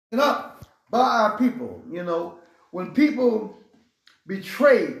up by our people. When people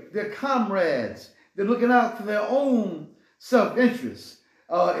betray their comrades, they're looking out for their own self-interest.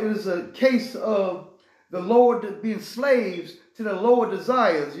 It is a case of the Lord being slaves to their lower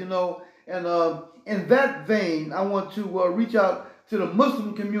desires, and in that vein, I want to reach out to the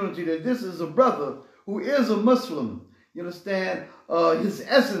Muslim community that this is a brother who is a Muslim. You understand? His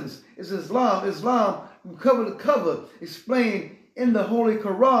essence is Islam. Islam, from cover to cover, explained in the Holy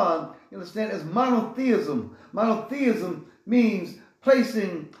Quran, you understand, as monotheism. Monotheism means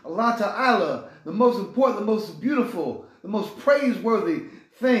placing Allah Ta'ala, the most important, the most beautiful, the most praiseworthy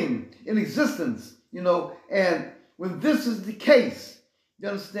thing in existence, and when this is the case, you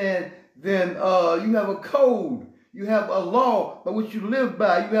understand, then you have a code, you have a law by which you live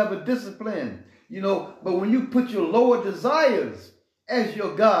by, you have a discipline, but when you put your lower desires as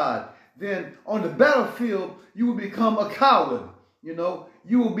your God, then on the battlefield, you will become a coward, you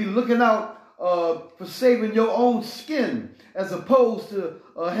will be looking out for saving your own skin as opposed to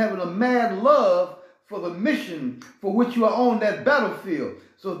having a mad love for the mission for which you are on that battlefield.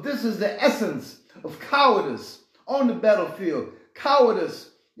 So this is the essence of cowardice on the battlefield. Cowardice,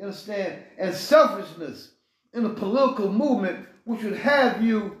 you understand, and selfishness in a political movement which would have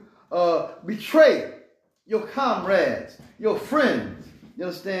you betray your comrades, your friends, you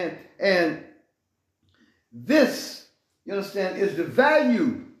understand? And this, you understand, is the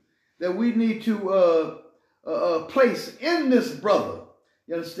value that we need to place in this brother,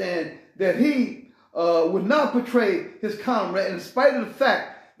 you understand, that he would not betray his comrade in spite of the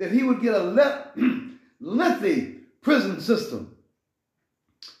fact that he would get a lengthy prison system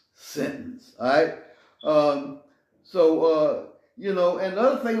sentence, all right? And the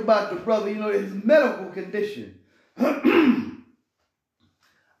other thing about the brother, his medical condition. When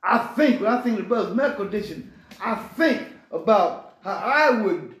I think of the brother's medical condition, I think about how I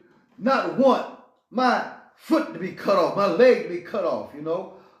would not want my foot to be cut off, my leg to be cut off,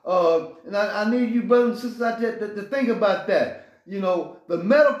 and I need you brothers and sisters out there to think about that. The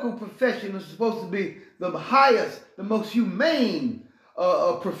medical profession is supposed to be the highest, the most humane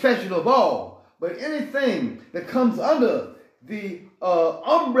profession of all. But anything that comes under the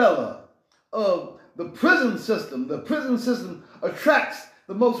umbrella of the prison system attracts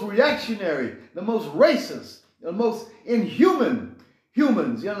the most reactionary, the most racist, the most inhuman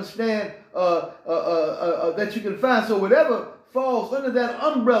humans, you understand, that you can find. So whatever falls under that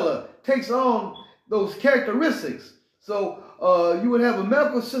umbrella takes on those characteristics. So you would have a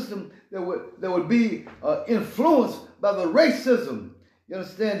medical system that would be influenced by the racism, you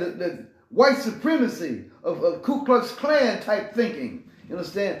understand, the white supremacy of Ku Klux Klan type thinking, you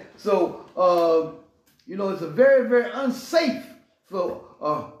understand. So it's a very, very unsafe for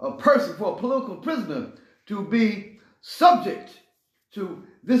a person, for a political prisoner, to be subject to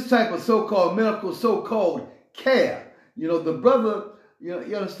this type of so-called medical, so-called care. The brother, you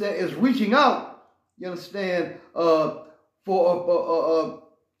understand, is reaching out, you understand, for a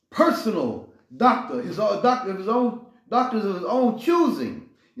personal doctor, doctors of his own choosing,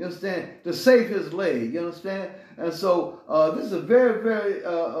 you understand, to save his leg, you understand. And so this is a very, very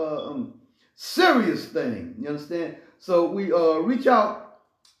serious thing, you understand. So we reach out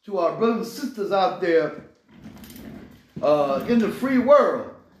to our brothers and sisters out there in the free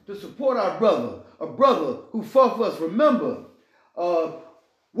world to support our brother, a brother who fought for us. Remember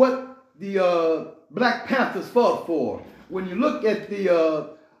what the Black Panthers fought for. When you look at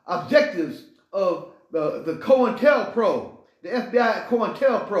the objectives of the COINTELPRO, the FBI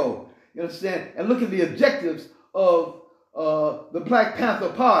COINTELPRO, you understand, and look at the objectives of the Black Panther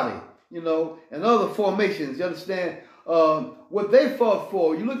Party, and other formations, you understand, what they fought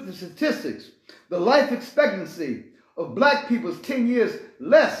for. You look at the statistics, the life expectancy of black people is 10 years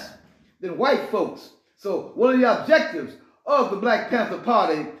less than white folks. So one of the objectives of the Black Panther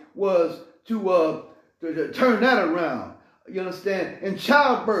Party was to turn that around. You understand? In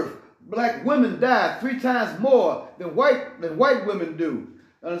childbirth, black women die 3 times more than white women do.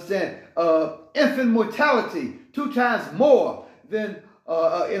 Understand? Infant mortality 2 times more than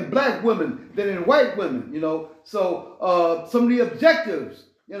in black women than in white women. So some of the objectives,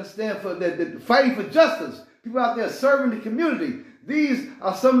 you understand, for the fighting for justice, people out there serving the community. These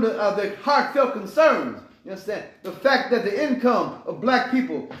are some of the heartfelt concerns. You understand? The fact that the income of black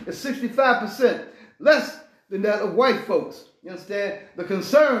people is 65% less than that of white folks. You understand? The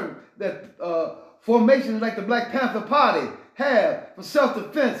concern that formations like the Black Panther Party have for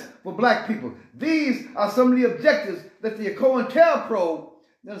self-defense for black people. These are some of the objectives that the COINTELPRO,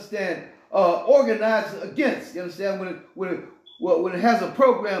 you understand, organizes against. You understand? When it has a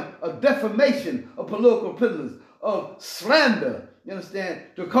program of defamation of political prisoners, of slander, you understand,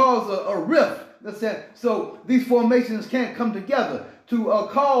 to cause a rift, you understand, so these formations can't come together, to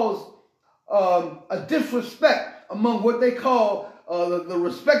cause a disrespect among what they call the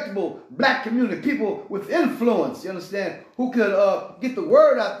respectable black community, people with influence, you understand, who could get the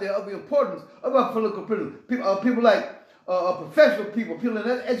word out there of the importance of our political prisoners. People like professional people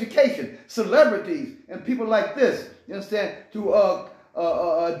in education, celebrities, and people like this, you understand, to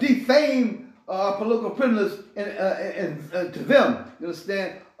defame our political prisoners and to them, you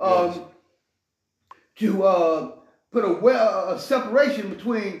understand, yes. To put a separation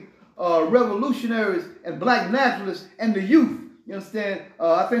between revolutionaries and black nationalists and the youth. You understand?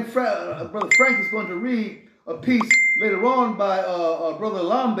 I think Brother Frank is going to read a piece later on by Brother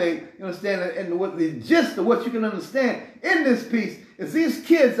Lambe. You understand? And what the gist of what you can understand in this piece is these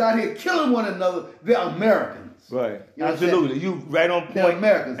kids out here killing one another. They're Americans. Right. Absolutely. You right on point. They're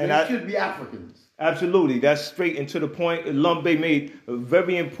Americans. And they should be Africans. Absolutely. That's straight and to the point. Lambe made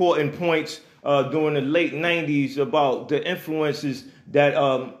very important points during the late 90s about the influences that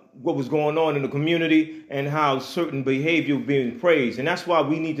what was going on in the community and how certain behavior being praised. And that's why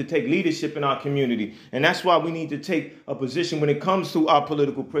we need to take leadership in our community. And that's why we need to take a position when it comes to our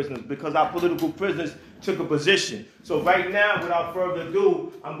political prisoners, because our political prisoners took a position. So right now, without further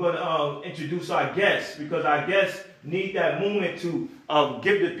ado, I'm going to introduce our guests, because our guests need that moment to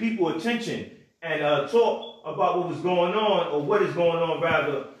give the people attention and talk about what was going on, or what is going on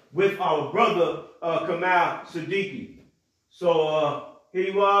rather, with our brother Kamau Sadiki. So here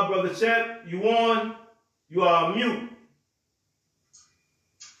you are, Brother Seth. You on? You are mute.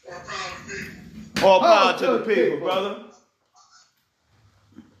 All power to the people, brother.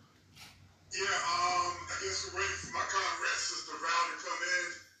 Yeah, I guess we're waiting for my comrade Sister Val to come in.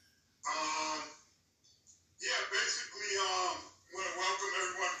 Yeah, basically, want to welcome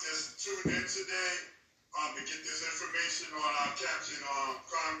everyone that's tuned in today to get this information on our captain,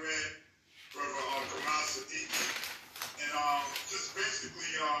 comrade, Brother Kamau Sadiki. And just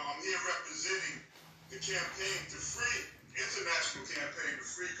basically, I'm here representing the campaign to free, international campaign to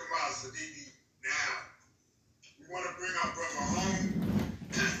free Kamau Sadiki now. We want to bring our brother home.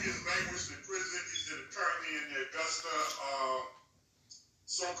 He is languished in prison. He's currently in the Augusta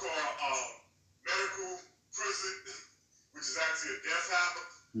so-called medical prison, which is actually a death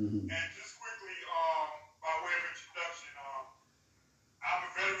house. Mm-hmm. And just quickly, by way of introduction, I'm a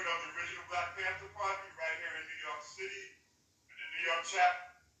veteran of the original Black Panther Party right here in New York City, in the New York chapter.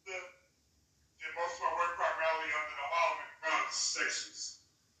 Did most of my work primarily under the Harlem and Bronx sections.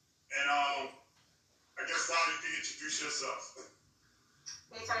 And I guess I'll let you introduce yourself.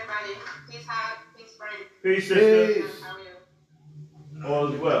 Peace, everybody. Peace, Haqq. Peace, Frank. Peace, sister. How are you?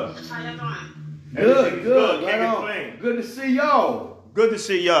 All is well. How you doing? Good. Can't complain. Good to see y'all. Good to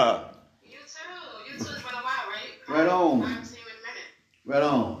see y'all. You too. It's been a while, right? Right on. I haven't seen you in a minute. Right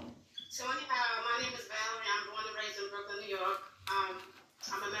on. So anyhow, my name is Valerie. I'm born and raised in Brooklyn, New York. I'm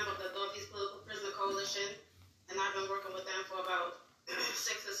a member of the Northeast Political Prisoner Coalition, and I've been working with them for about 6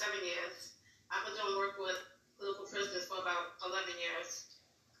 or 7 years. I've been doing work with political prisoners for about 11 years.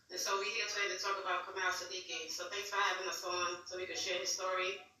 And so we're here today to talk about Kamau Sadiki. So thanks for having us on so we can share his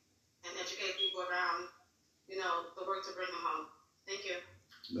story and educate people around, the work to bring him home. Thank you.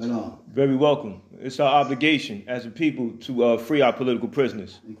 Right on. Very welcome. It's our obligation as a people to free our political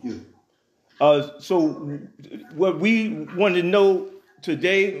prisoners. Thank you. So what we want to know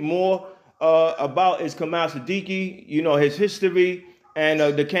today more about is Kamau Sadiki, his history, and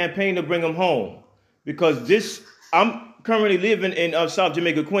the campaign to bring him home. Because I'm currently living in South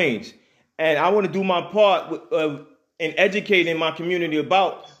Jamaica, Queens, and I want to do my part in educating my community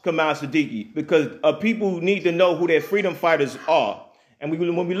about Kamau Sadiki, because people need to know who their freedom fighters are. And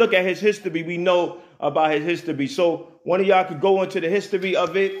when we look at his history, we know about his history. So one of y'all could go into the history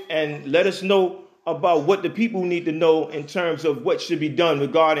of it and let us know about what the people need to know in terms of what should be done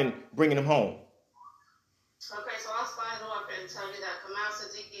regarding bringing him home. Okay, so I'll start it off and tell you that Kamau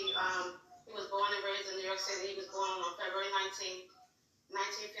Sadiki, he was born and raised in New York City. He was born on February 19th,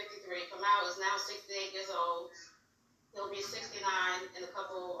 1953. Kamau is now 68 years old. He'll be 69 in a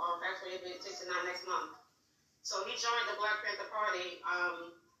couple, actually he'll be 69 next month. So he joined the Black Panther Party,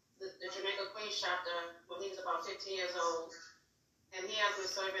 the Jamaica Queens chapter, when he was about 15 years old. And he has been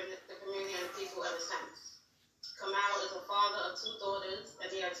serving the community and the people ever since. Kamau is a father of 2 daughters, and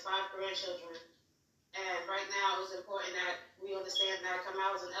he has 5 grandchildren. And right now it's important that we understand that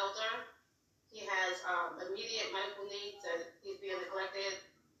Kamau is an elder. He has immediate medical needs, and he's being neglected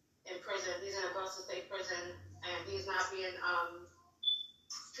in prison. He's in Augusta State Prison, and he's not being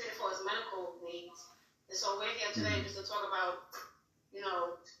treated for his medical needs. And so we're here today just to talk about,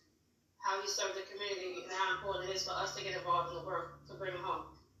 how he served the community, and how important it is for us to get involved in the work to bring him home.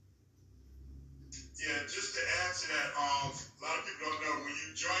 Yeah, just to add to that, a lot of people don't know, when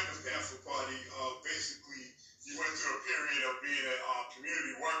you joined the Panther Party, basically you went through a period of being a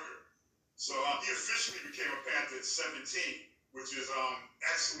community worker. So he officially became a Panther at 17, which is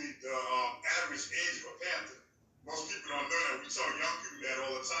actually the average age of a Panther. Most people don't know that. We tell young people that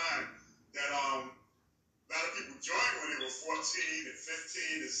all the time, that a lot of people joined when they were 14 and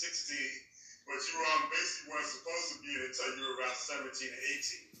 15 and 16, but you basically weren't supposed to be until you were around 17 and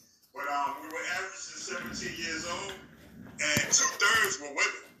 18. But we were averaging 17 years old, and 2/3 were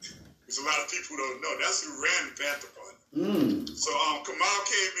women, which a lot of people don't know. That's who ran the Panther Party. So Kamau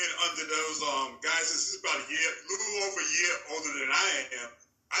came in under those guys. This is about a little over a year older than I am.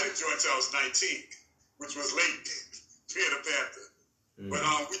 I didn't join until I was 19, which was late being a Panther. But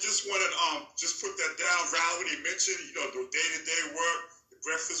we just wanted just put that down. Raul, he mentioned, the day-to-day work, the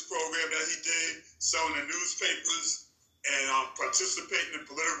breakfast program that he did, selling the newspapers, and participating in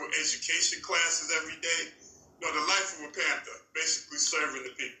political education classes every day. The life of a Panther, basically serving the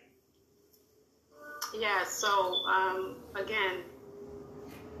people. Yeah, so again,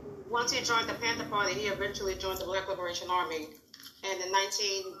 once he joined the Panther Party, he eventually joined the Black Liberation Army. And in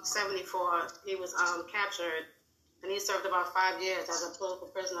 1974, he was captured, and he served about 5 years as a political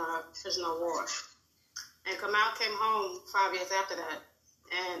prisoner of war. And Kamau came home 5 years after that,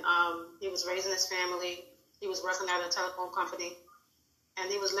 and he was raising his family. He was working at a telephone company, and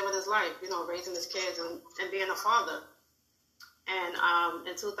he was living his life, raising his kids and being a father. And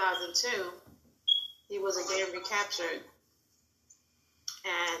in 2002, he was again recaptured.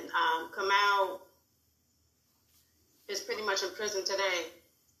 And Kamau is pretty much in prison today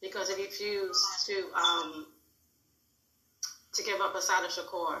because he refused to give up Assata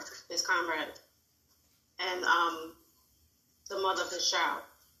Shakur, his comrade, and the mother of his child.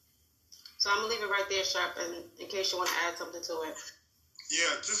 So I'm going to leave it right there, Sharp, and in case you want to add something to it.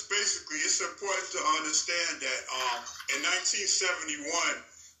 Yeah, just basically, it's important to understand that in 1971,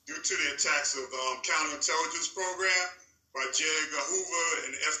 due to the attacks of the counterintelligence program by J. Edgar Hoover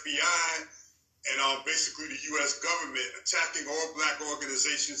and the FBI, and basically the U.S. government attacking all black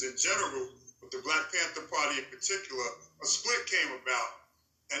organizations in general, with the Black Panther Party in particular, a split came about.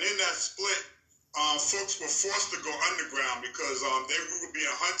 And in that split, folks were forced to go underground because they were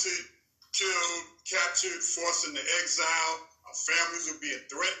being hunted, killed, captured, forced into exile. Our families were being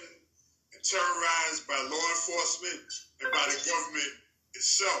threatened and terrorized by law enforcement and by the government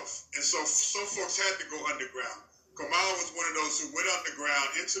itself. And so some folks had to go underground. Kamau was one of those who went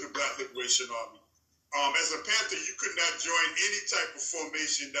underground into the Black Liberation Army. As a Panther, you could not join any type of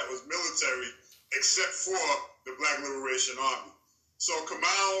formation that was military except for the Black Liberation Army. So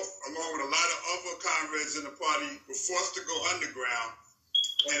Kamau, along with a lot of other comrades in the party, were forced to go underground.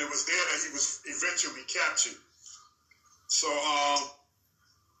 And it was there that he was eventually captured. So,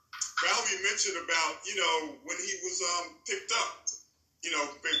 Valerie mentioned about, when he was picked up,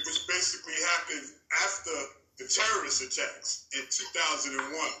 which basically happened after the terrorist attacks in 2001.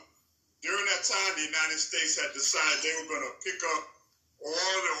 During that time, the United States had decided they were going to pick up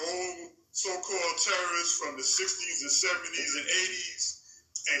all the old so-called terrorists from the 60s and 70s and 80s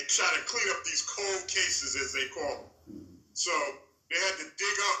and try to clean up these cold cases, as they call them. So they had to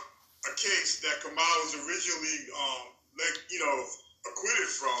dig up a case that Kamau was originally, acquitted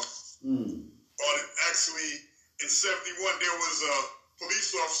from. Or actually, in 71, there was a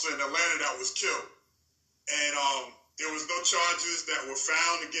police officer in Atlanta that was killed. And there was no charges that were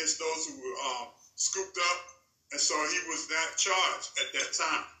found against those who were scooped up. And so he was not charged at that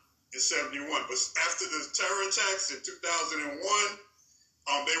time in 71. But after the terror attacks in 2001,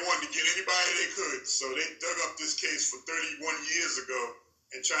 they wanted to get anybody they could. So they dug up this case for 31 years ago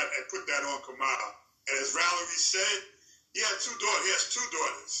and tried to put that on Kamau. And as Valerie said, he has two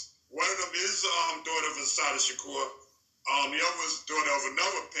daughters. One of them is daughter of Assata Shakur. The other was daughter of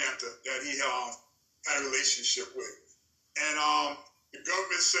another Panther that he had a relationship with. And the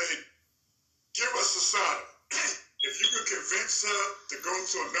government said, give us Assata. If you could convince her to go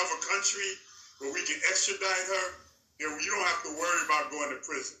to another country where we can extradite her, then you don't have to worry about going to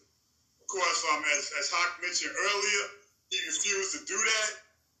prison. Of course, as Haqq mentioned earlier, he refused to do that,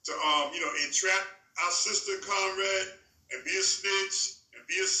 to entrap our sister comrade and be a snitch and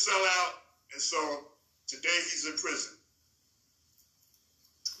be a sellout. And so today he's in prison.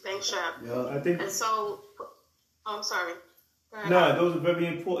 Thanks, Shep. Yeah, I think. And so, I'm sorry. No, those are very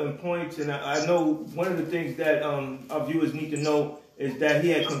important points, and I know one of the things that our viewers need to know is that he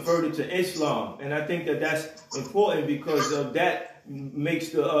had converted to Islam, and I think that that's important because that makes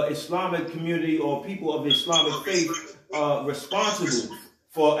the Islamic community or people of Islamic faith responsible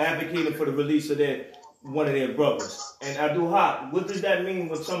for advocating for the release of one of their brothers. And Abdul Haqq, what does that mean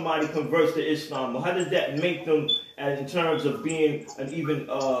when somebody converts to Islam? How does that make them in terms of being an even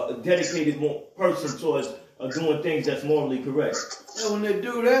dedicated person towards doing things that's morally correct? And when they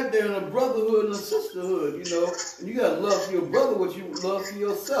do that, they're in a brotherhood and a sisterhood, you know. And you got to love for your brother what you love for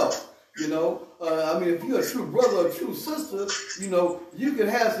yourself. You know, I mean, if you're a true brother or a true sister, you know, you can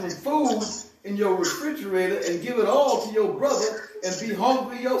have some food in your refrigerator and give it all to your brother and be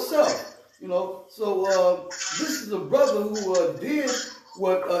hungry yourself. You know, so this is a brother who did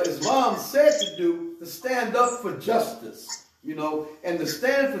what Islam said to do, to stand up for justice. You know, and to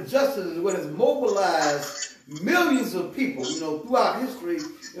stand for justice is what has mobilized millions of people, you know, throughout history.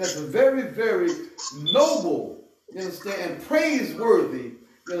 And it's a very, very noble, you understand, and praiseworthy,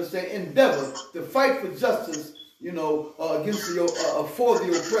 you understand, endeavor to fight for justice, you know, against the for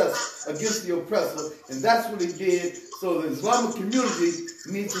the oppressed, against the oppressor, and that's what he did. So the Islamic community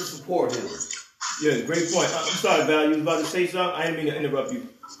needs to support him. Yeah, great point. I'm sorry, Val, you was about to say something. I didn't mean to interrupt you.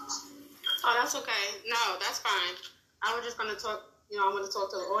 Oh, that's okay. No, that's fine. I was just going to talk. You know, I want to talk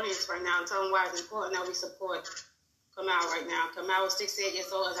to the audience right now and tell them why it's important that we support Kamau right now. Kamau is 68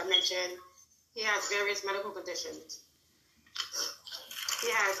 years old, as I mentioned. He has various medical conditions. He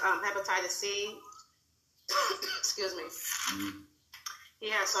has hepatitis C. Excuse me.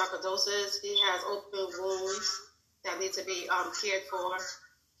 He has sarcoidosis. He has open wounds that need to be cared for.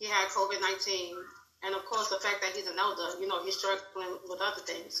 He had COVID-19. And, of course, the fact that he's an elder, you know, he's struggling with other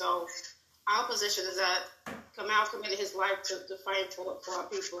things. So our position is that Kamau committed his life to fight for our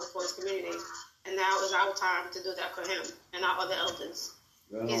people, for his community. And now is our time to do that for him and our other elders.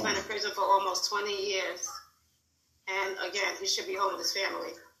 Right. He's been in prison for almost 20 years. And, again, he should be home with his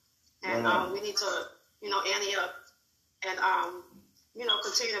family. And we need to, you know, ante up and, you know,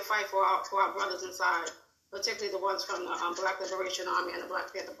 continue to fight for our brothers inside, particularly the ones from the Black Liberation Army and the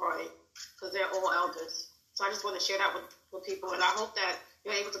Black Panther Party, because they're all elders. So I just want to share that with people. And I hope that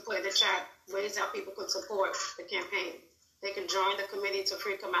you're able to put in the chat ways that people can support the campaign. They can join the committee to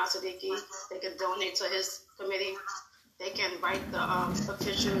free Kamau Sadiki. They can donate to his committee. They can write the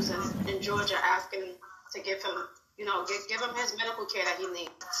officials in Georgia asking to give him, you know, give him his medical care that he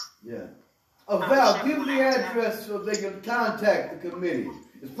needs. Yeah. Val, give the address so they can contact the committee.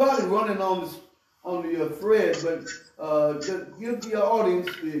 It's probably running on the thread, but just give the audience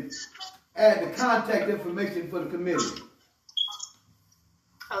the contact information for the committee.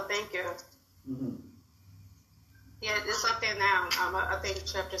 Oh, thank you. Mm-hmm. Yeah, it's up there now. I think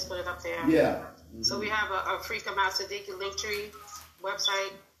Chef just put it up there. Yeah. Mm-hmm. So we have a free Kamau Sadiki Linktree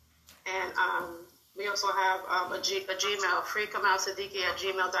website, and we also have a Gmail,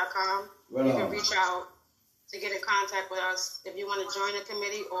 freekamausadiki@gmail.com. Right you on. can reach out to get in contact with us if you want to join the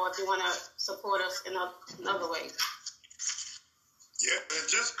committee or if you want to support us in another way. Yeah, and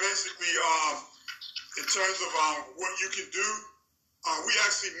just basically, in terms of what you can do, we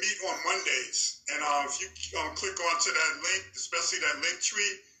actually meet on Mondays. And if you click onto that link, especially that link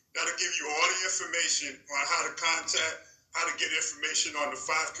tree, that'll give you all the information on how to contact, how to get information on the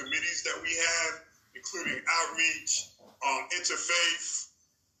 5 committees that we have, including outreach, interfaith,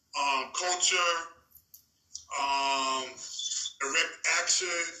 culture, direct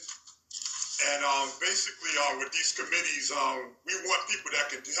action. And basically, with these committees, we want people that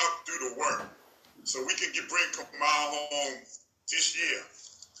can help do the work. So we can bring Kamau home this year.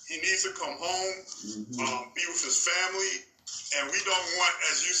 He needs to come home, be with his family. And we don't want,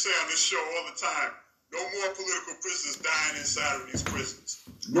 as you say on this show all the time, no more political prisoners dying inside of these prisons.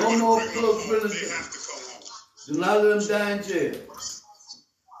 No more political prisoners. They have to come home. Do not let them die in jail.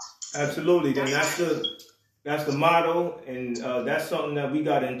 Absolutely. Then that's the motto, and that's something that we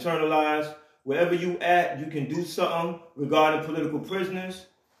got to internalize. Wherever you at, you can do something regarding political prisoners.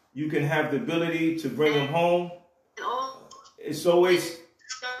 You can have the ability to bring them home. It's always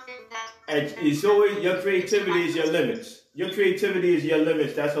your creativity is your limits. Your creativity is your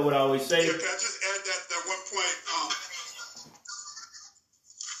limits. That's what I always say. Yeah, can I just add that one point?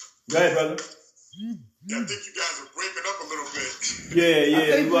 Go ahead, brother. Yeah, I think you guys are breaking up a little bit. Yeah, I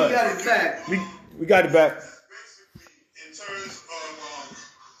think we got it back. We got it back. Basically, in terms of,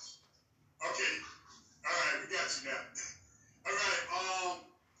 okay, all right, we got you now. All right,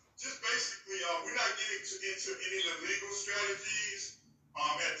 just basically, we're not getting into any of the legal strategies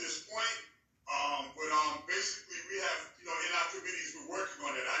at this point, but basically we have, you know, in our committees, we're working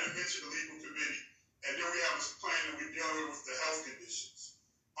on it. I didn't mention the legal committee, and then we have a plan that we're dealing with the health conditions.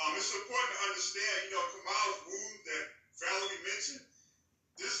 It's important to understand, you know, Kamau's wound that Valerie mentioned,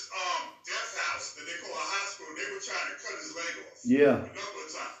 this death house that they call a hospital, they were trying to cut his leg off a number of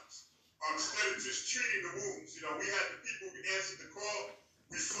times. Instead of just treating the wounds, you know, we had the people who answered the call.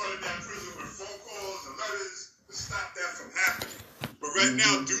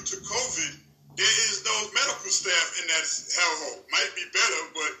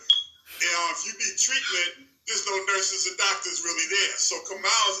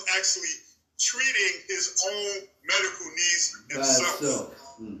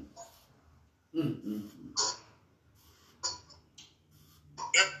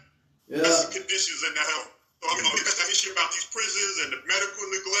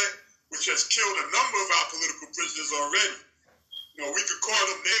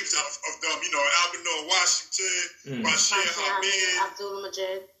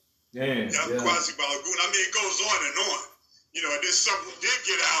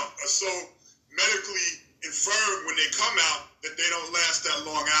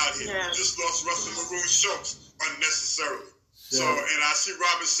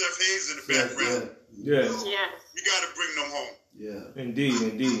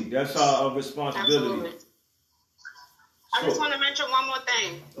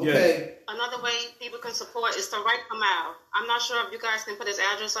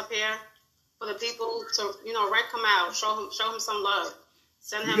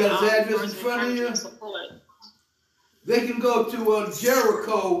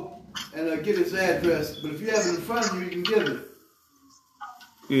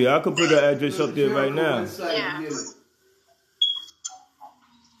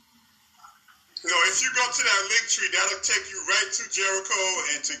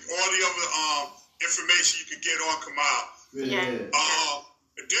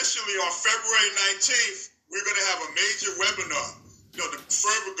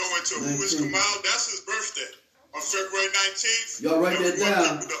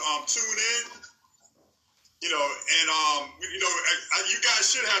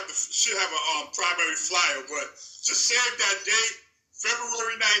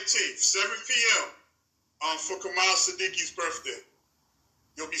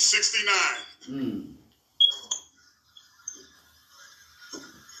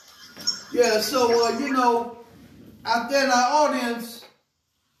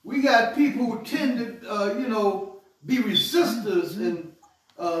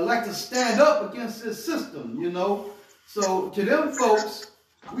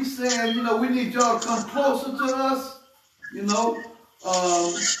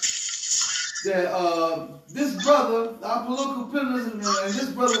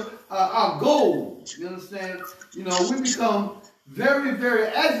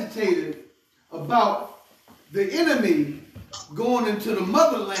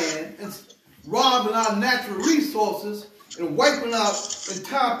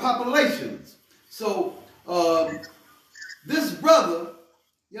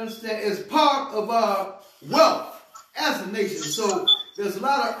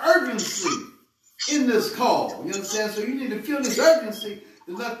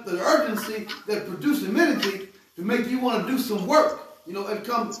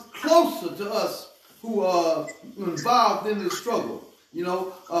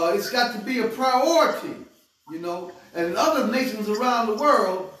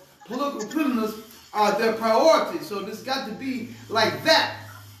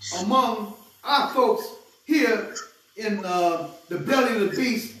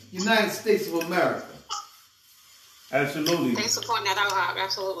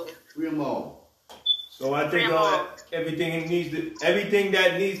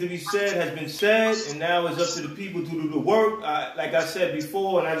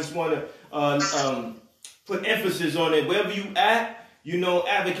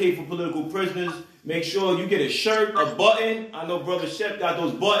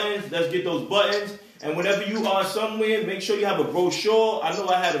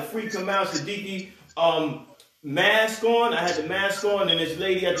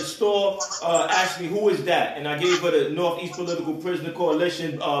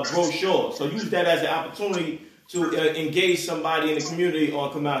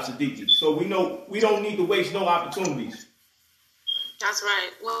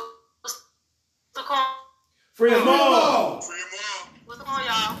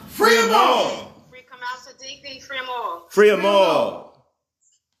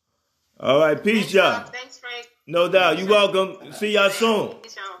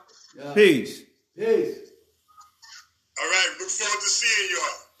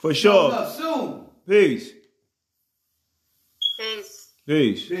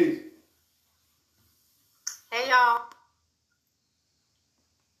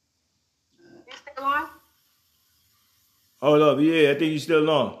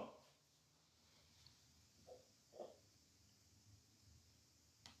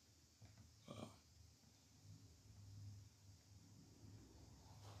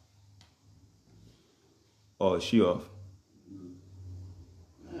 Oh, is she off?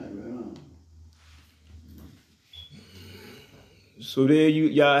 So there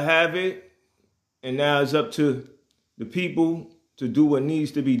y'all have it. And now it's up to the people to do what needs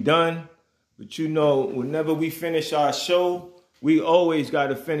to be done. But you know, whenever we finish our show, we always got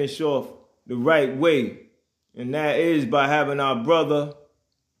to finish off the right way. And that is by having our brother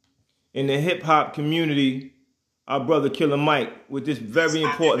in the hip-hop community, our brother Killer Mike, with this very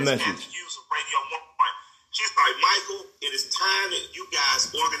important message. She's like, Michael, it is time that you guys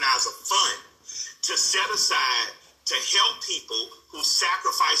organize a fund to set aside to help people who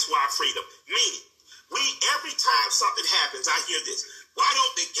sacrifice for our freedom. Meaning, every time something happens, I hear this. Why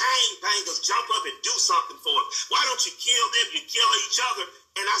don't the gang bangers jump up and do something for them? Why don't you kill them? You kill each other.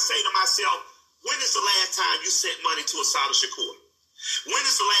 And I say to myself, when is the last time you sent money to Assata Shakur? When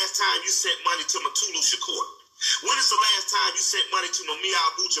is the last time you sent money to Matulu Shakur? When is the last time you sent money to Mumia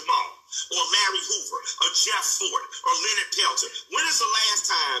Abu-Jamal or Larry Hoover or Jeff Ford or Leonard Peltier? When is the last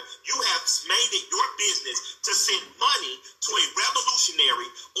time you have made it your business to send money to a revolutionary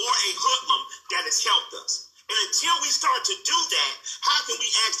or a hoodlum that has helped us? And until we start to do that, how can we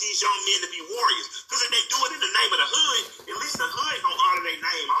ask these young men to be warriors? Because if they do it in the name of the hood, at least the hood gonna honor their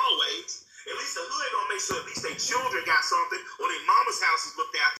name always. At least the hood gonna make sure at least their children got something or their mama's house is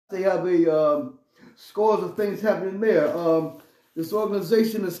looked after. They have scores of things happening there. This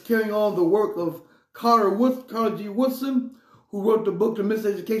organization is carrying on the work of Carter G. Woodson, who wrote the book, The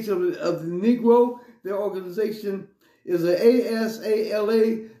Miseducation of the Negro. Their organization is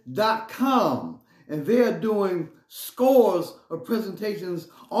ASALA.com. And they're doing scores of presentations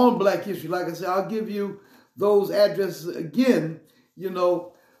on Black history. Like I said, I'll give you those addresses again. You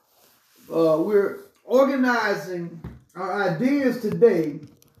know, we're organizing our ideas today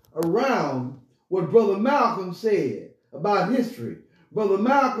around what Brother Malcolm said about history. Brother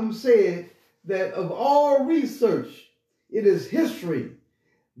Malcolm said that of all research, it is history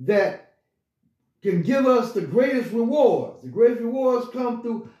that can give us the greatest rewards. The greatest rewards come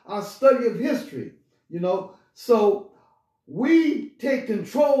through our study of history, you know. So we take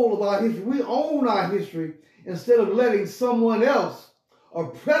control of our history. We own our history instead of letting someone else, a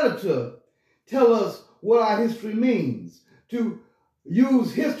predator, tell us what our history means. To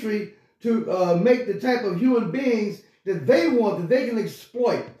use history to make the type of human beings that they want, that they can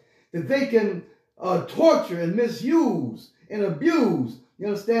exploit, that they can torture and misuse and abuse, you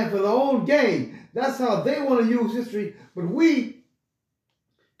understand, for their own gain. That's how they want to use history. But we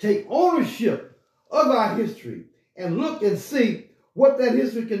take ownership of our history and look and see what that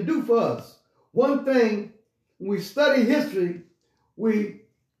history can do for us. One thing, when we study history, we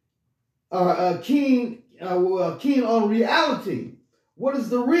are keen on reality. What is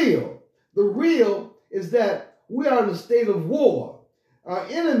the real? The real is that we are in a state of war. Our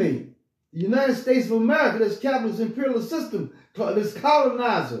enemy, the United States of America, this capitalist imperialist system, this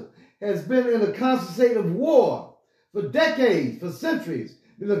colonizer, has been in a constant state of war for decades, for centuries.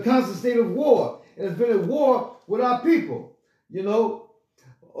 In a constant state of war. It has been at war with our people. You know,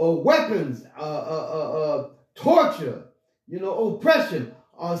 weapons, torture, you know, oppression,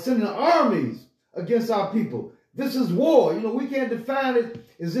 sending armies against our people. This is war. You know, we can't define it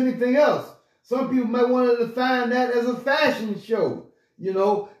as anything else. Some people might want to define that as a fashion show, you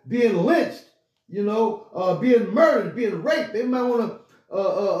know, being lynched, you know, being murdered, being raped. They might want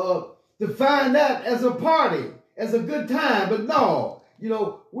to define that as a party, as a good time. But no, you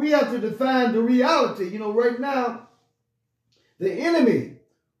know, we have to define the reality. You know, right now, the enemy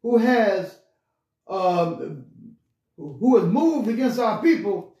who has moved against our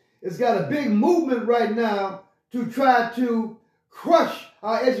people has got a big movement right now to try to crush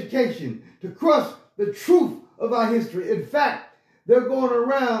our education, to crush the truth of our history. In fact, they're going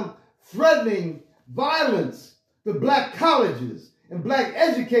around threatening violence to black colleges and black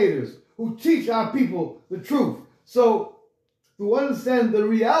educators who teach our people the truth. So, to understand the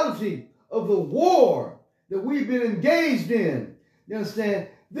reality of the war that we've been engaged in, you understand,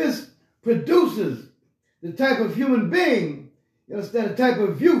 this produces the type of human being, you understand, the type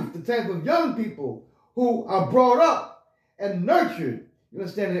of youth, the type of young people who are brought up and nurtured, you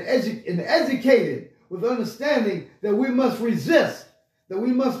understand, and educated with understanding that we must resist, that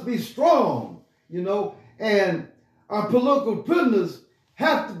we must be strong, you know, and our political prisoners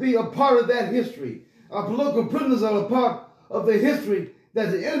have to be a part of that history. Our political prisoners are a part of the history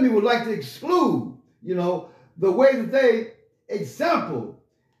that the enemy would like to exclude, you know, the way that they example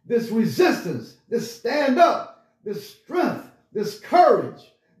this resistance, this stand up, this strength, this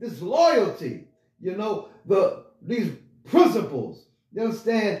courage, this loyalty, you know, these principles, you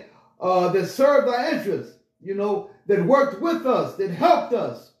understand, that served our interests, you know, that worked with us, that helped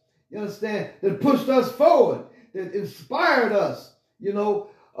us, you understand, that pushed us forward, that inspired us. You know,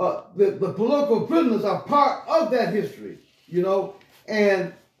 the political prisoners are part of that history, you know,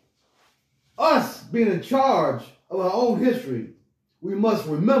 and us being in charge of our own history, we must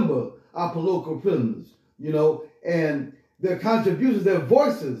remember our political prisoners, you know, and their contributions, their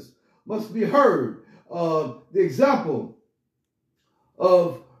voices must be heard. The example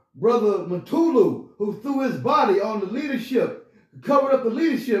of Brother Matulu, who threw his body on the leadership, covered up the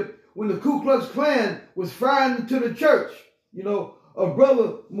leadership when the Ku Klux Klan was firing into the church. You know, of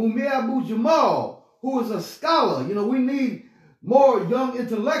Brother Mumia Abu Jamal, who is a scholar. You know, we need more young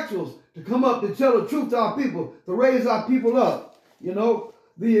intellectuals to come up to tell the truth to our people, to raise our people up. You know,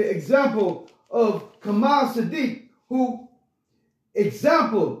 the example of Kamau Sadiki, who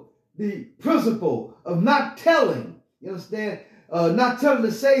exampled the principle of not telling, you understand, not telling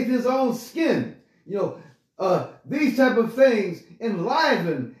to save his own skin. You know, these type of things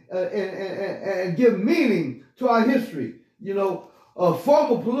enliven and give meaning to our history. You know,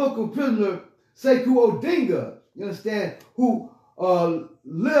 former political prisoner Sefu Sankofa, you understand, who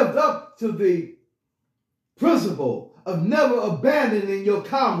lived up to the principle of never abandoning your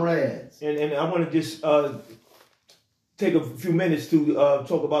comrades. And I want to just take a few minutes to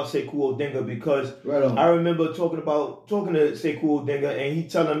talk about Sefu Sankofa, because I remember talking to Sefu Sankofa, and he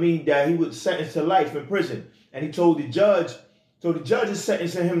telling me that he was sentenced to life in prison, and he told the judge. So the judge is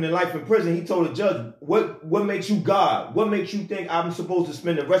sentencing him to life in prison. He told the judge, what makes you God? What makes you think I'm supposed to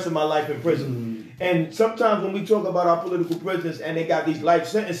spend the rest of my life in prison? And sometimes when we talk about our political prisoners and they got these life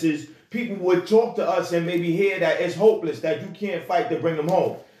sentences, people would talk to us and maybe hear that it's hopeless, that you can't fight to bring them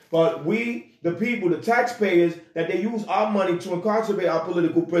home. But we, the people, the taxpayers, that they use our money to incarcerate our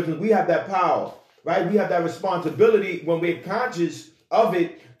political prisoners, we have that power, right? We have that responsibility when we're conscious of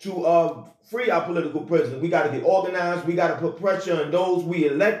it to free our political prisoners. We got to get organized. We got to put pressure on those we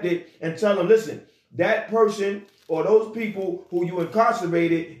elected and tell them, listen, that person or those people who you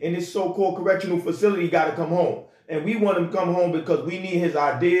incarcerated in this so-called correctional facility got to come home. And we want them to come home because we need his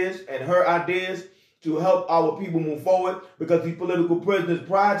ideas and her ideas to help our people move forward, because these political prisoners,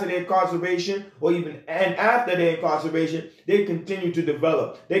 prior to their incarceration or even and after their incarceration, they continue to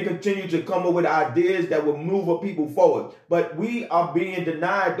develop. They continue to come up with ideas that will move our people forward. But we are being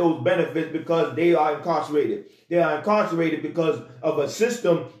denied those benefits because they are incarcerated. They are incarcerated because of a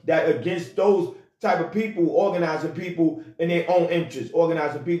system that against those type of people, organizing people in their own interests,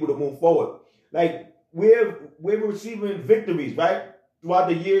 organizing people to move forward. Like we're receiving victories, right? Throughout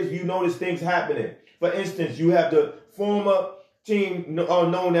the years, you notice things happening. For instance, you have the former team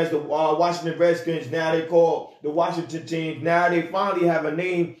known as the Washington Redskins. Now they call the Washington team. Now they finally have a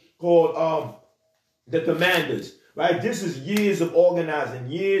name called the Commanders, right? This is years of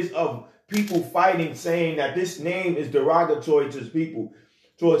organizing, years of people fighting, saying that this name is derogatory to people,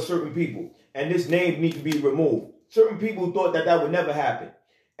 towards certain people, and this name needs to be removed. Certain people thought that would never happen.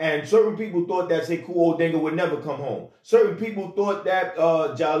 And certain people thought that Sefu Sankofa would never come home. Certain people thought that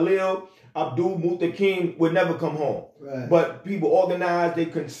Jalil Abdul Mutakim would never come home. Right. But people organized, they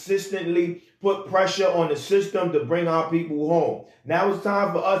consistently put pressure on the system to bring our people home. Now it's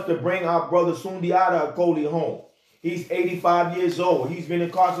time for us to bring our brother Sundiata Akoli home. He's 85 years old. He's been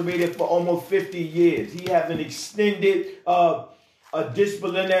incarcerated for almost 50 years. He has an extended a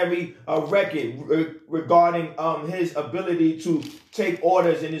disciplinary record regarding his ability to take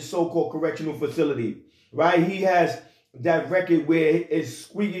orders in his so-called correctional facility, right? He has that record where it's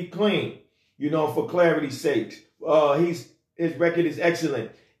squeaky clean, you know, for clarity's sake. His record is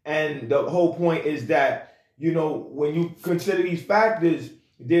excellent. And the whole point is that, you know, when you consider these factors,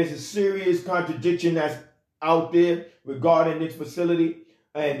 there's a serious contradiction that's out there regarding this facility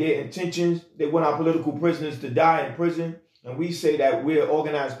and their intentions. They want our political prisoners to die in prison. And we say that we're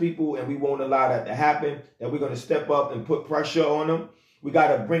organized people and we won't allow that to happen, that we're going to step up and put pressure on them. We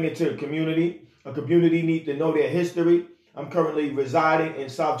got to bring it to the community. A community needs to know their history. I'm currently residing in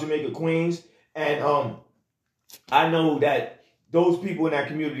South Jamaica, Queens, and I know that those people in that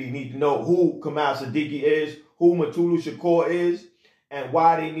community need to know who Kamau Sadiki is, who Matulu Shakur is, and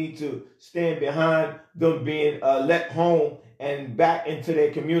why they need to stand behind them being let home and back into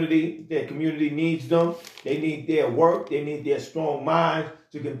their community. Their community needs them. They need their work. They need their strong minds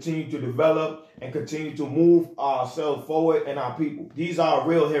to continue to develop and continue to move ourselves forward and our people. These are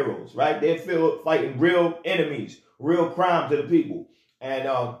real heroes, right? They're fighting real enemies, real crime to the people. And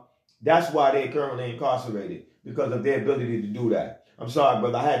that's why they're currently incarcerated, because of their ability to do that. I'm sorry,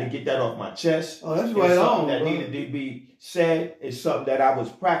 brother. I had to get that off my chest. Oh, that's right on, something that needed to be said. It's something that I was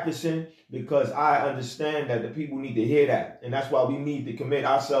practicing because I understand that the people need to hear that. And that's why we need to commit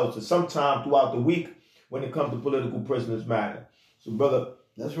ourselves to some time throughout the week when it comes to political prisoners matter. So, brother,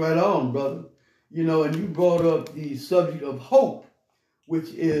 That's right on, brother. You know, and you brought up the subject of hope, which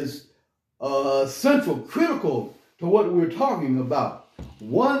is central, critical to what we're talking about.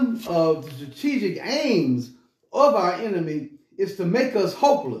 One of the strategic aims of our enemy is to make us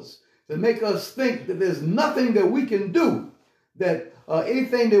hopeless, to make us think that there's nothing that we can do, that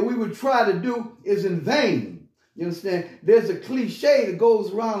anything that we would try to do is in vain. You understand? There's a cliche that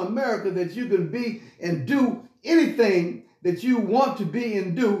goes around America that you can be and do anything that you want to be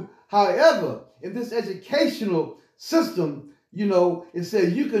and do. However, in this educational system, you know, it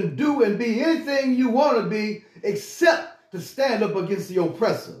says you can do and be anything you want to be except to stand up against the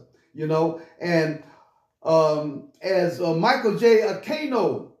oppressor, you know. And as Michael J.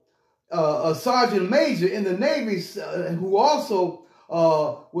 Aquino, a sergeant major in the Navy, who also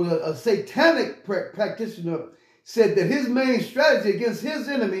was a satanic practitioner, said that his main strategy against his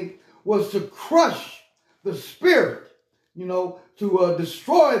enemy was to crush the spirit, you know, to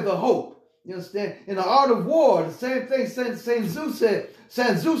destroy the hope. You understand? In the art of war, the same thing Saint Zeus said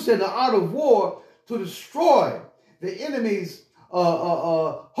in the art of war, to destroy the enemy's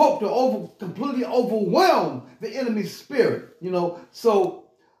hope, to completely overwhelm the enemy's spirit. You know, so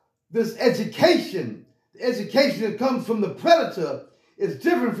this education, the education that comes from the predator, is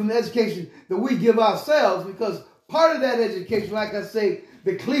different from the education that we give ourselves, because part of that education, like I say,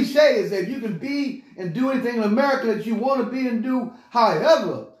 the cliche is that you can be and do anything in America that you want to be and do.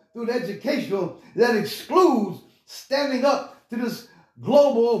 However, through the educational, that excludes standing up to this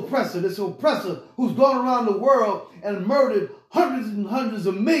global oppressor, this oppressor who's gone around the world and murdered hundreds and hundreds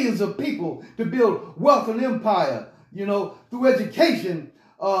of millions of people to build wealth and empire. You know, through education,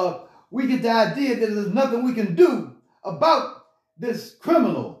 we get the idea that there's nothing we can do about this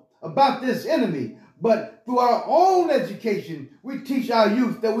criminal, about this enemy. But through our own education, we teach our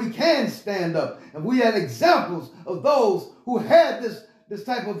youth that we can stand up. And we had examples of those who had this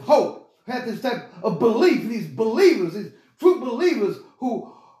type of hope, had this type of belief, these believers, these true believers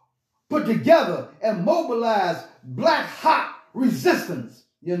who put together and mobilized black hot resistance.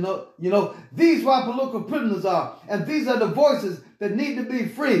 You know, these are our political prisoners are, and these are the voices that need to be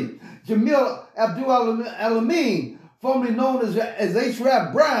free. Jamil Abdul Alameen, formerly known as H.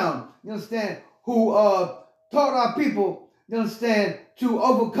 Rap Brown, you understand, who taught our people, you understand, to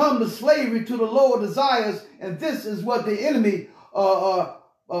overcome the slavery to the lower desires, and this is what the enemy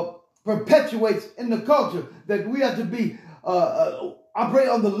perpetuates in the culture, that we have to be operate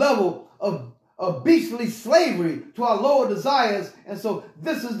on the level of beastly slavery to our lower desires. And so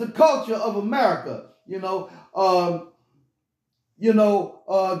this is the culture of America. The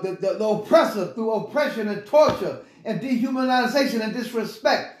oppressor, through oppression and torture and dehumanization and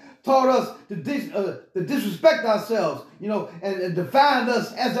disrespect, taught us to disrespect ourselves, you know, and defined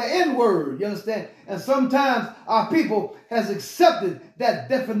us as an N-word, you understand? And sometimes our people has accepted that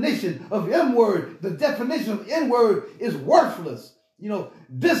definition of N-word. The definition of N-word is worthless, you know,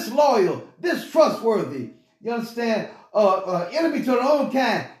 disloyal, distrustworthy, you understand? Enemy to their own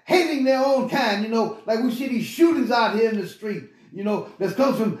kind, hating their own kind, you know, like we see these shootings out here in the street, you know, that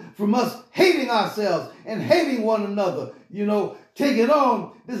comes from us hating ourselves and hating one another, you know, taking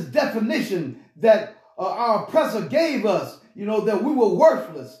on this definition that our oppressor gave us, you know, that we were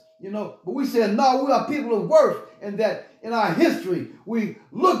worthless, you know. But we said, no, we are people of worth, and that in our history, we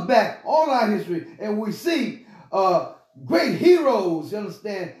look back on our history and we see great heroes, you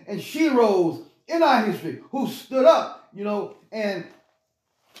understand, and sheroes in our history who stood up, you know, and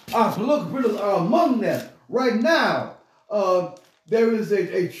our political prisoners are among them. Right now, there is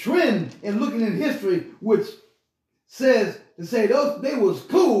a trend in looking at history which says to say they was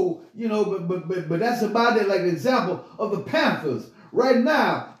cool, you know, but that's about it, like an example of the Panthers. Right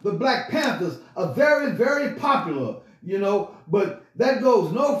now, the Black Panthers are very, very popular, you know, but that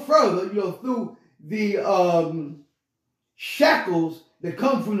goes no further, you know, through the shackles that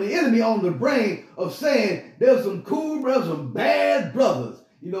come from the enemy on the brain of saying there's some cool brothers, some bad brothers,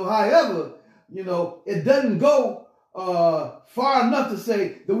 you know. However, you know, it doesn't go far enough to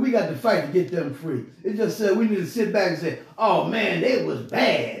say that we got to fight to get them free. It just said we need to sit back and say, oh man, they was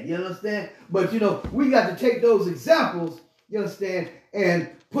bad, you understand? But, you know, we got to take those examples, you understand, and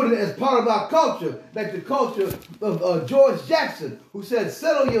put it as part of our culture, like the culture of George Jackson, who said,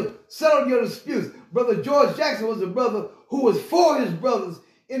 settle your disputes. Brother George Jackson was a brother who was for his brothers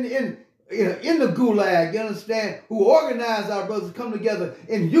in the gulag, you understand, who organized our brothers to come together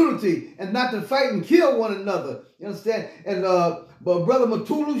in unity and not to fight and kill one another, you understand? And but Brother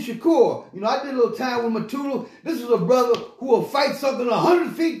Matulu Shakur, you know, I did a little time with Matulu. This was a brother who will fight something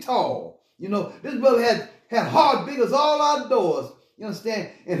 100 feet tall. You know, this brother had hard fingers all outdoors. You understand?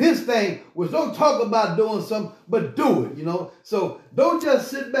 And his thing was don't talk about doing something, but do it, you know. So don't just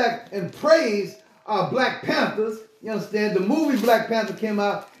sit back and praise our Black Panthers. You understand? The movie Black Panther came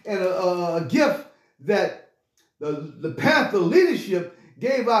out, and a gift that the Panther leadership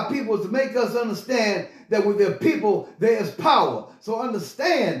gave our people to make us understand that with their people, there is power. So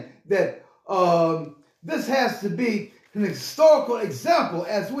understand that this has to be an historical example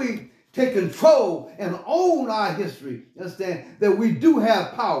as we take control and own our history. Understand that we do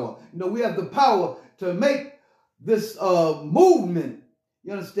have power. You know, we have the power to make this movement,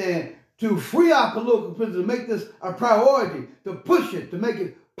 you understand, to free our political prisoners, to make this a priority, to push it, to make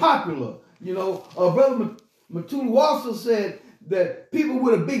it popular. You know, Brother Matulu also said that people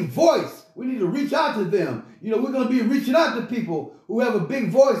with a big voice, we need to reach out to them. You know, we're going to be reaching out to people who have a big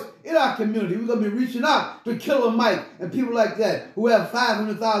voice in our community. We're going to be reaching out to Killer Mike and people like that who have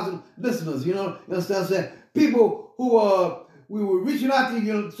 500,000 listeners. You know, you understand what I'm saying? People who we were reaching out to,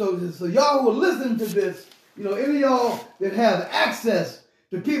 you know, so y'all who are listening to this, you know, any of y'all that have access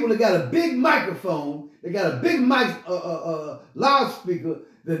to people that got a big microphone, they got a big mic, loudspeaker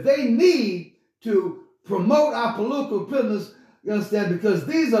that they need to promote our political prisoners. You understand? Because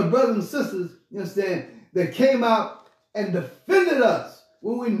these are brothers and sisters, you understand, that came out and defended us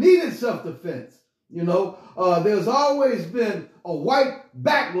when we needed self-defense. You know, there's always been a white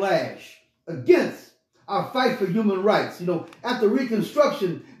backlash against our fight for human rights. You know, after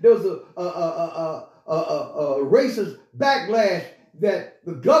Reconstruction, there was a racist backlash that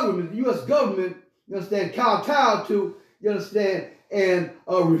the government, the U.S. government, you understand, kowtowed to, you understand, and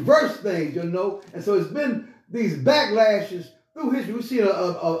reverse things, you know. And so it's been these backlashes through history. We see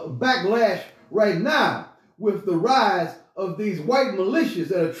a backlash right now with the rise of these white militias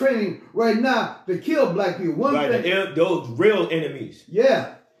that are training right now to kill black people. One thing, those real enemies.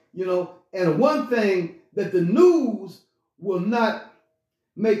 Yeah, you know, and one thing that the news will not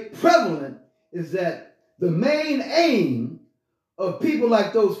make prevalent is that the main aim of people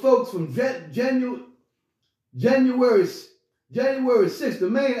like those folks from January 6th, the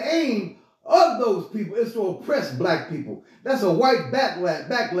main aim of those people is to oppress black people. That's a white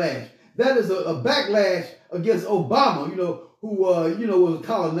backlash. That is a backlash against Obama, you know, who, you know, was a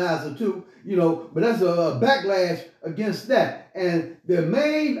colonizer too, you know, but that's a backlash against that. And their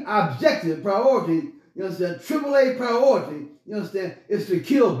main objective, priority, you understand, AAA priority, you understand, is to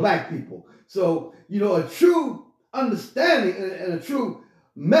kill black people. So, you know, a true understanding and a true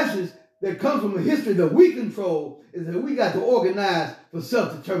message that comes from a history that we control is that we got to organize for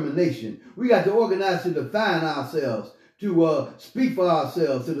self-determination. We got to organize to define ourselves, to speak for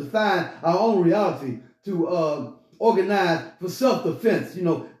ourselves, to define our own reality, to organize for self-defense. You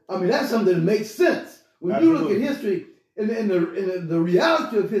know, I mean, that's something that makes sense. When Absolutely. You look at history, in the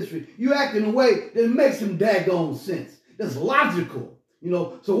reality of history, you act in a way that makes some daggone sense. That's logical. You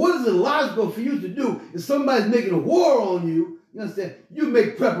know, so what is illogical for you to do if somebody's making a war on you? You understand? You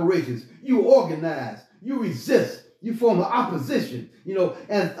make preparations. You organize. You resist. You form an opposition. You know,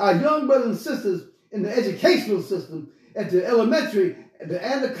 and our young brothers and sisters in the educational system, at the elementary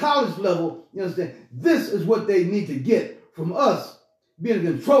and the college level, you understand? This is what they need to get from us being in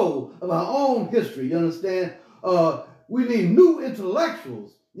control of our own history. You understand? We need new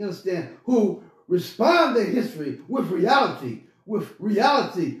intellectuals, you understand, who respond to history with reality, with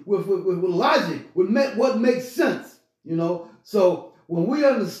logic, with what makes sense, you know. So when we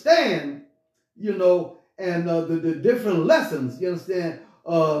understand, you know, and the different lessons, you understand,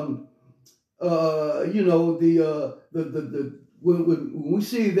 you know, when we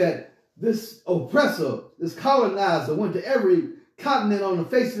see that this oppressor, this colonizer went to every continent on the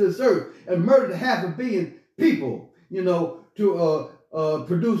face of this earth and murdered 500 million people, you know, to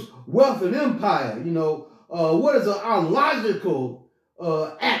produce wealth and empire, you know, what is our logical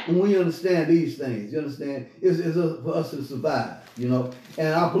act when we understand these things? You understand? Is for us to survive, you know.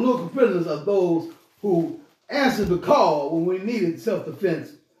 And our political prisoners are those who answered the call when we needed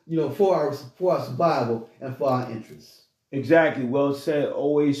self-defense, you know, for our survival and for our interests. Exactly. Well said.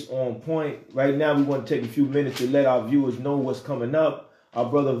 Always on point. Right now, we want to take a few minutes to let our viewers know what's coming up. Our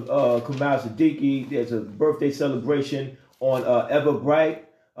brother Kamau Sadiki, there's a birthday celebration on Ever Bright.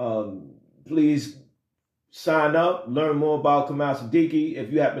 Please sign up, learn more about Kamau Sadiki,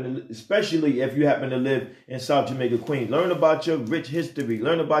 especially if you happen to live in South Jamaica, Queens. Learn about your rich history.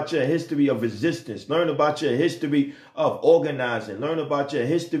 Learn about your history of resistance. Learn about your history of organizing. Learn about your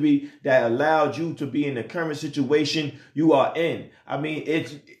history that allowed you to be in the current situation you are in. I mean,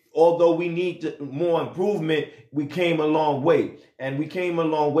 although we need more improvement, we came a long way. And we came a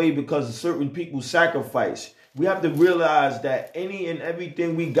long way because of certain people's sacrifice. we have to realize that any and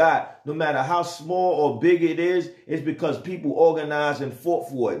everything we got, no matter how small or big it is because people organized and fought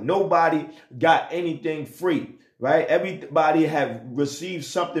for it. Nobody got anything free, right? Everybody have received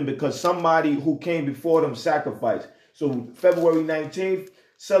something because somebody who came before them sacrificed. So February 19th,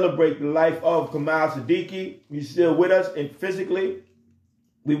 celebrate the life of Kamau Sadiki. He's still with us, and physically,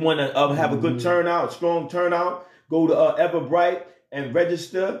 we want to have a good turnout, strong turnout. Go to Everbright and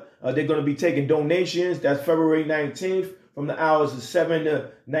register. They're going to be taking donations. That's February 19th from the hours of 7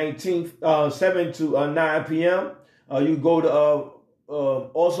 to 9 p.m. You go to,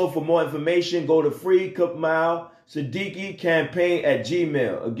 also for more information, go to Free Kamau Sadiki campaign at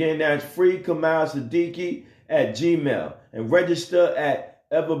Gmail. Again, that's Free Kamau Sadiki at Gmail. And register at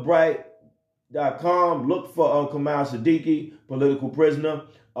everbright.com. Look for Kamau Sadiki, political prisoner,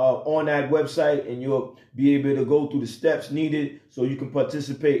 on that website, and you'll be able to go through the steps needed so you can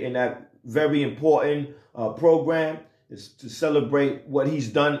participate in that very important program. Is to celebrate what he's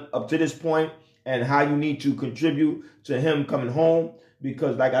done up to this point and how you need to contribute to him coming home.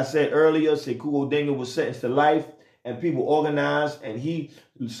 Because like I said earlier, Seku Odinga was sentenced to life and people organized, and he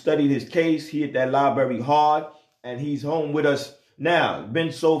studied his case. He hit that library hard, and he's home with us now.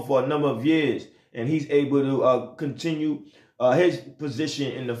 Been so for a number of years, and he's able to continue his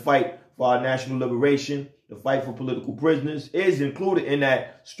position in the fight for our national liberation. The fight for political prisoners is included in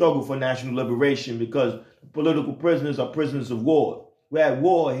that struggle for national liberation, because political prisoners are prisoners of war. We're at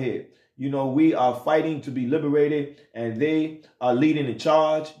war here. You know, we are fighting to be liberated, and they are leading the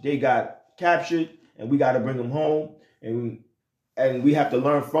charge. They got captured, and we got to bring them home, and we have to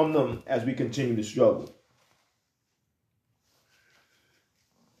learn from them as we continue to struggle.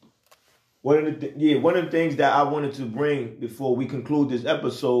 One of the things that I wanted to bring before we conclude this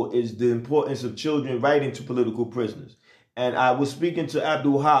episode is the importance of children writing to political prisoners. And I was speaking to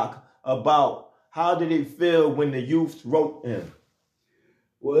Abdul Haqq about how did it feel when the youth wrote him.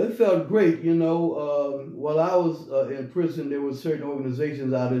 Well, it felt great. You know, while I was in prison, there were certain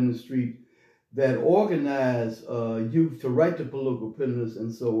organizations out in the street that organized youth to write to political prisoners.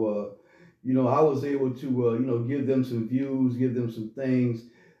 And so, you know, I was able to, you know, give them some views, give them some things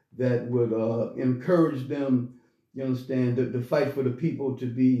that would encourage them, you understand, the fight for the people to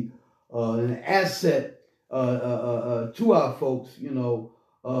be an asset to our folks, you know,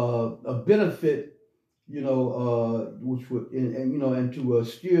 a benefit, you know, which would, and you know, and to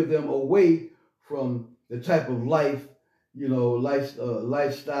steer them away from the type of life, you know,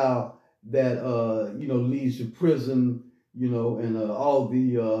 lifestyle that, you know, leads to prison, you know, and all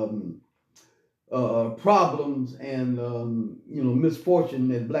the problems and, you know, misfortune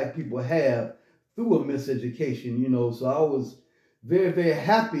that Black people have through a miseducation, you know. So I was very, very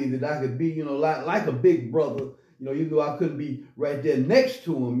happy that I could be, you know, like a big brother, you know, even though I couldn't be right there next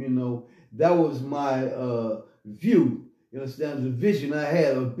to him, you know. That was my view, you understand, the vision I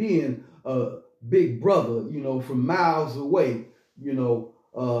had of being a big brother, you know, from miles away, you know,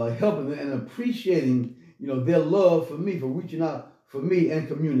 helping them and appreciating, you know, their love for me, for reaching out for me and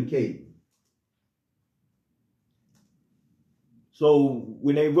communicating. So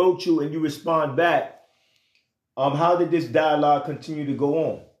when they wrote you and you respond back, how did this dialogue continue to go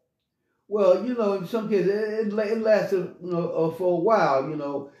on? Well, you know, in some cases, it lasted, you know, for a while. You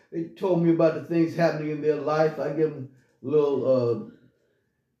know, they told me about the things happening in their life. I give them little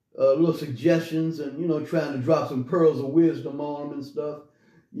suggestions, and you know, trying to drop some pearls of wisdom on them and stuff.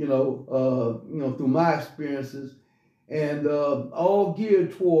 You know, through my experiences, and all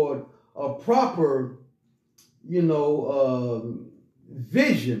geared toward a proper, you know,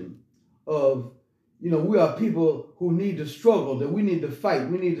 vision of, you know, we are people who need to struggle, that we need to fight,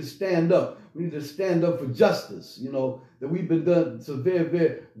 we need to stand up. We need to stand up for justice, you know, that we've been done some very,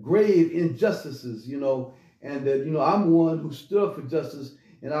 very grave injustices, you know, and that, you know, I'm one who stood up for justice,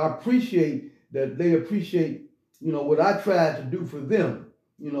 and I appreciate that they appreciate, you know, what I tried to do for them,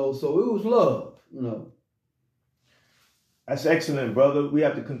 you know, so it was love, you know. That's excellent, brother. We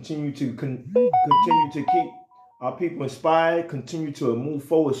have to continue to keep our people inspired, continue to move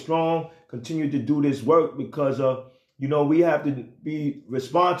forward strong, continue to do this work, because you know, we have to be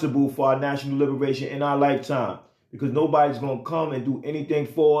responsible for our national liberation in our lifetime, because nobody's going to come and do anything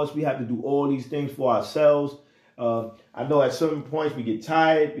for us. We have to do all these things for ourselves. I know at certain points we get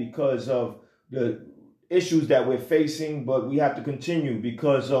tired because of the issues that we're facing, but we have to continue,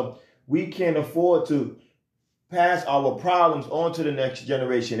 because we can't afford to pass our problems on to the next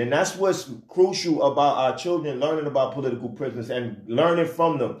generation. And that's what's crucial about our children learning about political prisoners and learning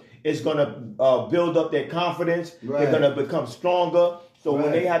from them. It's going to build up their confidence. Right. They're going to become stronger. So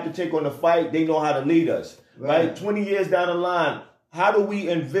when they have to take on the fight, they know how to lead us. Right? 20 years down the line, how do we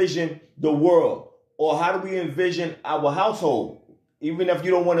envision the world? or how do we envision our household? Even if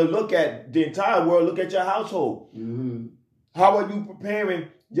you don't want to look at the entire world, look at your household. Mm-hmm. How are you preparing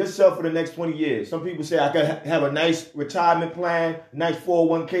yourself for the next 20 years? Some people say I can have a nice retirement plan, nice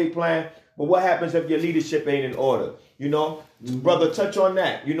 401k plan, but what happens if your leadership ain't in order? You know, brother, touch on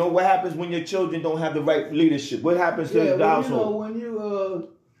that. You know, what happens when your children don't have the right leadership? What happens to the household? You know,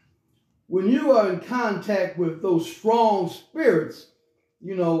 when you are in contact with those strong spirits,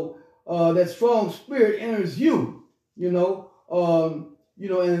 you know, that strong spirit enters you. You know,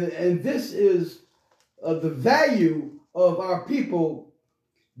 and this is the value of our people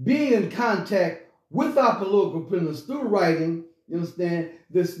being in contact with our political prisoners through writing. You understand,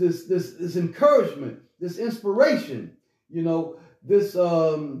 this encouragement, this inspiration, you know, this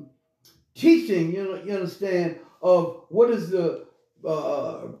teaching, you understand, of what is the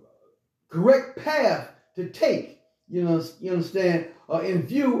correct path to take, you understand, in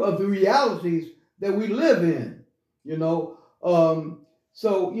view of the realities that we live in, you know.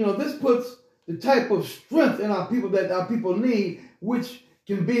 So, you know, this puts the type of strength in our people that our people need, which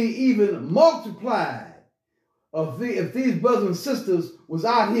can be even multiplied if these brothers and sisters was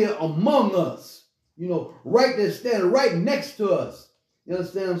out here among us, you know, right there, standing right next to us. You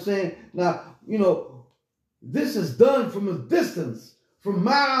understand what I'm saying? Now, you know, this is done from a distance, from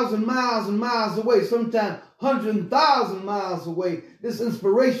miles and miles and miles away, sometimes 100,000 miles away. This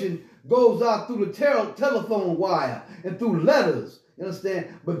inspiration goes out through the telephone wire and through letters. You understand?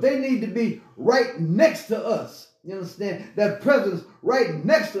 But they need to be right next to us. You understand? That presence right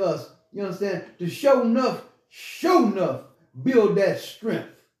next to us. You understand? To show enough, build that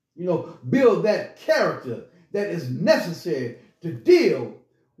strength. You know, build that character that is necessary to deal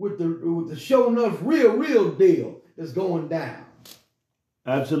with the show enough real deal that's going down.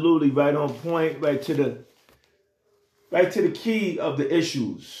 Absolutely, right on point, right to the key of the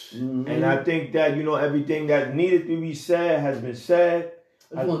issues. Mm-hmm. And I think that, you know, everything that needed to be said has been said.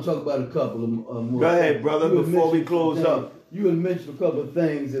 I just want to talk about a couple of more. Go ahead, brother, before we close up. You had mentioned a couple of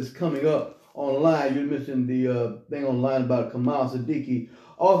things that's coming up online. You mentioned the thing online about Kamau Sadiki.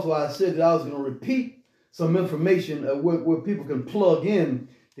 Also, I said that I was going to repeat some information where people can plug in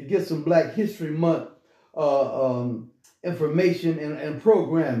to get some Black History Month information and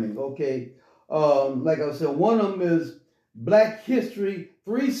programming, okay? Like I said, one of them is Black History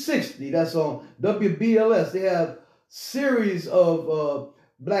 360. That's on WBLS. They have series of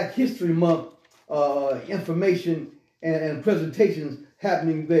Black History Month information and presentations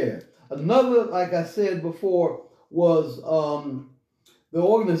happening there. Another, like I said before, was the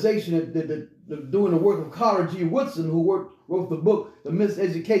organization that doing the work of Carter G. Woodson, who wrote the book, The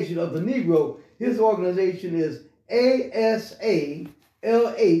Miseducation of the Negro. His organization is ASALH.com,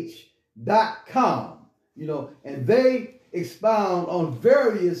 you know, and they expound on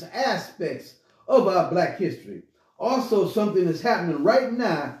various aspects of our Black history. Also, something that's happening right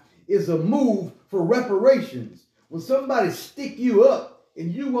now is a move for reparations. When somebody stick you up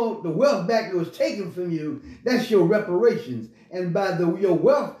and you want the wealth back that was taken from you, that's your reparations. And by your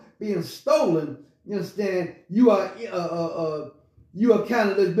wealth being stolen, you understand, you are kind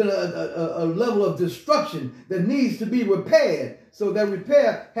of, there's been a level of destruction that needs to be repaired. So that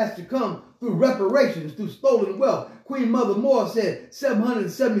repair has to come through reparations, through stolen wealth. Queen Mother Moore said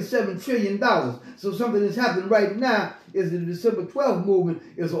 $777 trillion. So something that's happening right now is the December 12th movement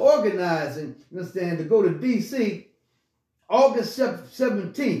is organizing, you understand, to go to D.C. August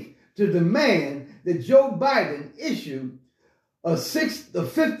 17th to demand that Joe Biden issue a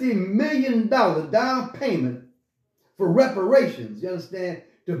 $50 million down payment for reparations, you understand,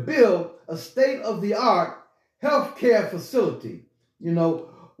 to build a state-of-the-art healthcare facility. You know,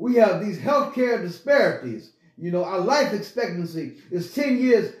 we have these healthcare disparities. You know, our life expectancy is 10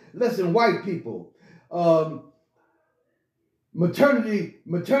 years less than white people. Maternity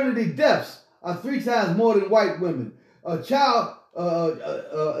deaths are 3 times more than white women.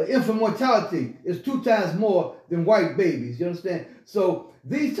 Infant mortality is 2 times more than white babies. You understand? So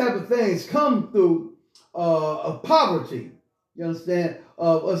these type of things come through poverty. You understand?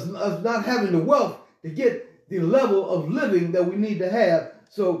 Us not having the wealth to get the level of living that we need to have.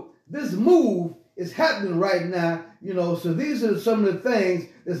 So this move is happening right now. You know, so these are some of the things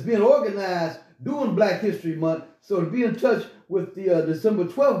that's being organized during Black History Month. So to be in touch with the December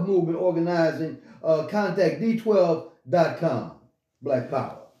 12th movement organizing, contact D12.com. Black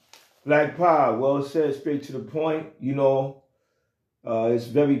Power. Black Power, well said, straight to the point. You know, it's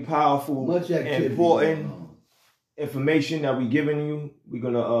very powerful, much activity, important information that we're giving you. We're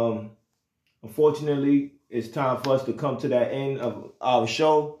going to, unfortunately, it's time for us to come to that end of our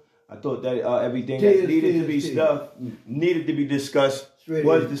show. I thought that everything that needed to be discussed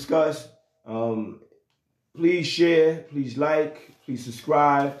was discussed. Please share, please like, please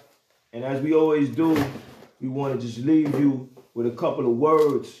subscribe. And as we always do, we want to just leave you with a couple of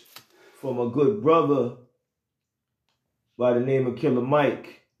words from a good brother by the name of Killer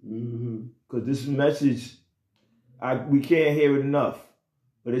Mike. Because this message, we can't hear it enough.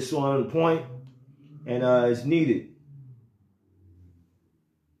 But it's on point and it's needed.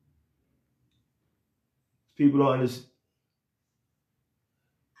 People don't understand.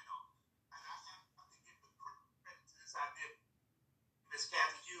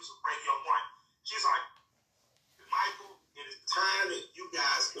 She's like, Michael, it is time that you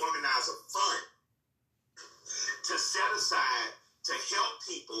guys organize a fund to set aside to help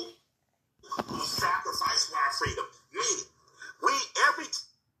people who sacrifice for our freedom. Meaning, every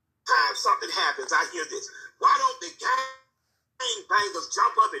time something happens, I hear this. Why don't the gang bangers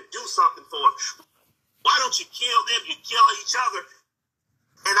jump up and do something for them? Why don't you kill them? You kill each other.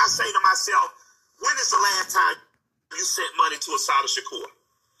 And I say to myself, when is the last time you sent money to Assata Shakur?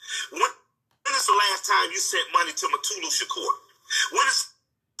 When is the last time you sent money to Matulu Shakur? When is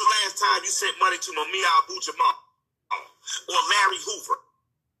the last time you sent money to Mumia Abu-Jamal or Larry Hoover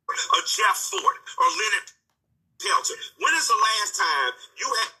or Jeff Ford or Leonard Peltier? When is the last time you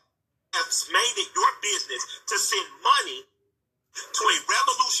have made it your business to send money to a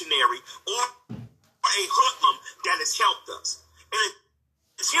revolutionary or a hoodlum that has helped us? And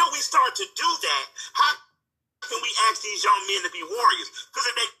until we start to do that, how can we ask these young men to be warriors? Because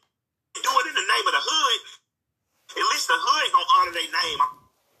if they do it in the name of the hood, at least the hood gonna honor their name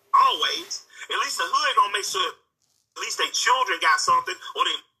always. At least the hood gonna make sure at least their children got something or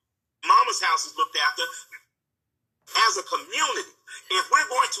their mama's house is looked after. As a community, if we're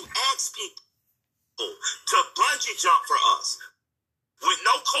going to ask people to bungee jump for us with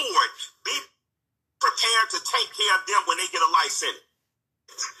no cord, be prepared to take care of them when they get a life sentence.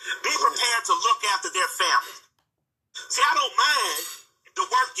 Be prepared to look after their families. See, I don't mind the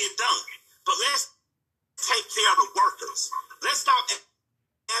work get done, but let's take care of the workers. Let's stop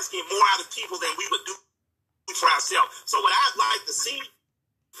asking more out of people than we would do for ourselves. So what I'd like to see,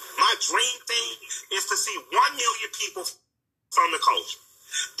 my dream thing is to see 1 million people from the culture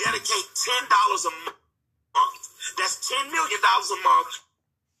dedicate $10 a month. That's $10 million a month,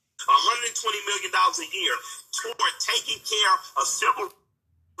 $120 million a year toward taking care of civil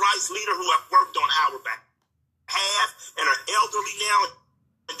rights leaders who have worked on our behalf and are elderly now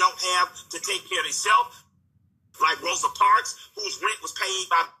and don't have to take care of themselves, like Rosa Parks, whose rent was paid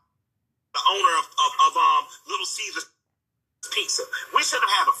by the owner of Little Caesar's Pizza. We should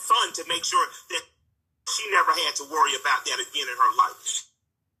have had a fund to make sure that she never had to worry about that again in her life.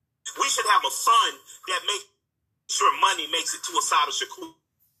 We should have a fund that makes sure money makes it to Assata Shakur,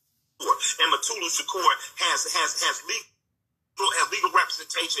 and Matulu Shakur has legal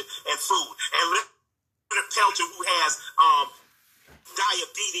representation and food, and Leonard Peltier, who has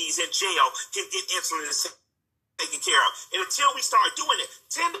diabetes in jail, can get insulin taken care of. And until we start doing it,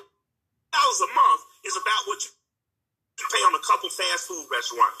 $10 a month is about what you pay on a couple fast food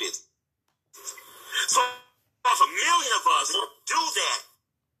restaurant visits. So if 1 million of us do that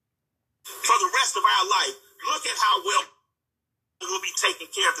for the rest of our life, look at how well we'll be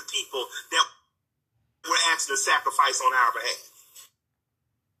taking care of the people that we're asking to sacrifice on our behalf.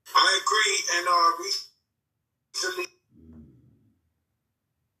 I agree, and recently.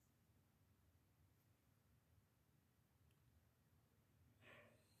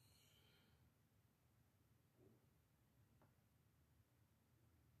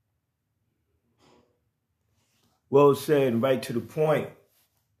 Well said, right to the point.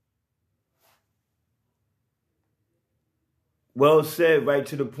 Well said, right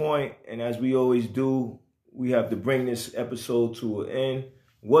to the point. And as we always do, we have to bring this episode to an end.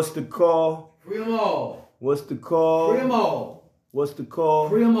 What's the call? Free them all. What's the call? Free them all. What's the call?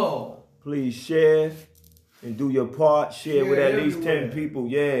 Free them all. Please share and do your part. Share with at least 10 people.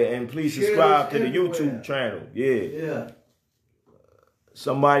 Yeah, and please subscribe to the YouTube channel. Yeah. Yeah.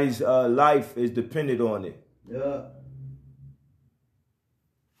 Somebody's life is dependent on it. Yeah.